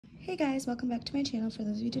Hey guys, welcome back to my channel. For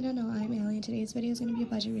those of you who do not know, I'm Allie, and today's video is going to be a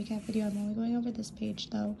budget recap video. I'm only going over this page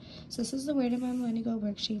though. So this is the Where Did My Money Go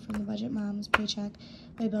worksheet from the Budget Moms Paycheck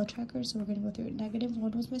by Bill Tracker. So we're going to go through it.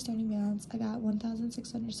 -1 was my starting balance. I got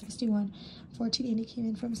 $1,661. $14.80 came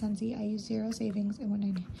in from Sensi. I used 0 savings and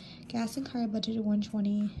 $190. Gas and car I budgeted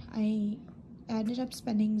 $120. I ended up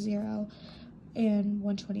spending 0 and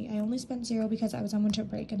 $120. I only spent 0 because I was on winter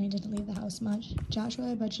break and I didn't leave the house much.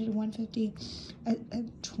 Joshua, I budgeted $150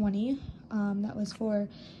 at 20. That was for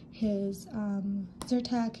his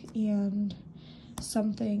Zyrtec and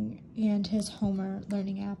something and his Homer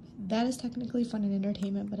learning app. That is technically fun and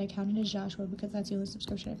entertainment, but I counted as Joshua because that's the only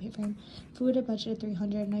subscription I pay for him. Food I budgeted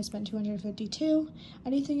 $300 and I spent $252.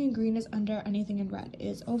 Anything in green is under, anything in red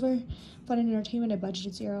is over. Fun and entertainment I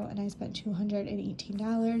budgeted 0 and I spent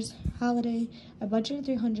 $218. Holiday I budgeted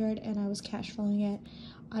 $300 and I was cash flowing it.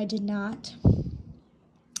 I did not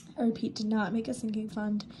make a sinking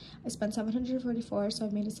fund. I spent $744, so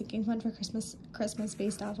I've made a sinking fund for Christmas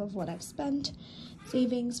based off of what I've spent.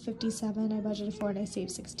 Savings $57, I budgeted for and I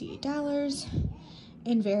saved $68.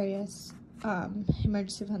 In various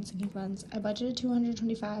emergency fund sinking funds, I budgeted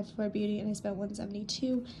 $225 for beauty and I spent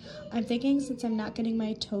 $172. I'm thinking since I'm not getting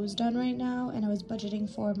my toes done right now and I was budgeting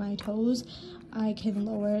for my toes, I can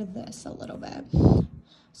lower this a little bit.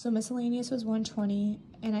 So miscellaneous was $120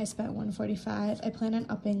 and I spent $145. I plan on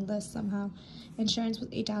upping this somehow. Insurance was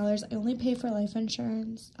 $8. I only pay for life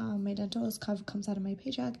insurance. My dental comes out of my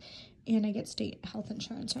paycheck and I get state health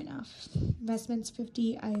insurance right now. Investments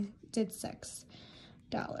 $50. I did $6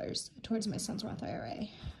 towards my son's Roth IRA.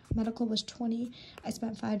 Medical was $20. I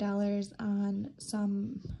spent $5 on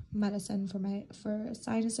some medicine for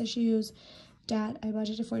sinus issues. Debt I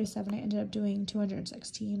budgeted $47. I ended up doing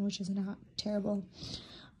 $216, which is not terrible.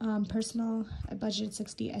 Personal, I budgeted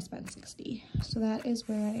 $60, I spent $60. So that is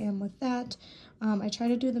where I am with that. I tried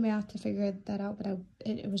to do the math to figure that out, but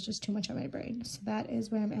it was just too much on my brain. So that is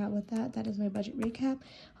where I'm at with that. That is my budget recap.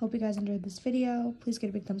 Hope you guys enjoyed this video. Please give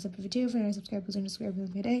it a big thumbs up if you do. If you're not subscribed, please subscribe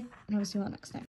every day. And I will see you all next time.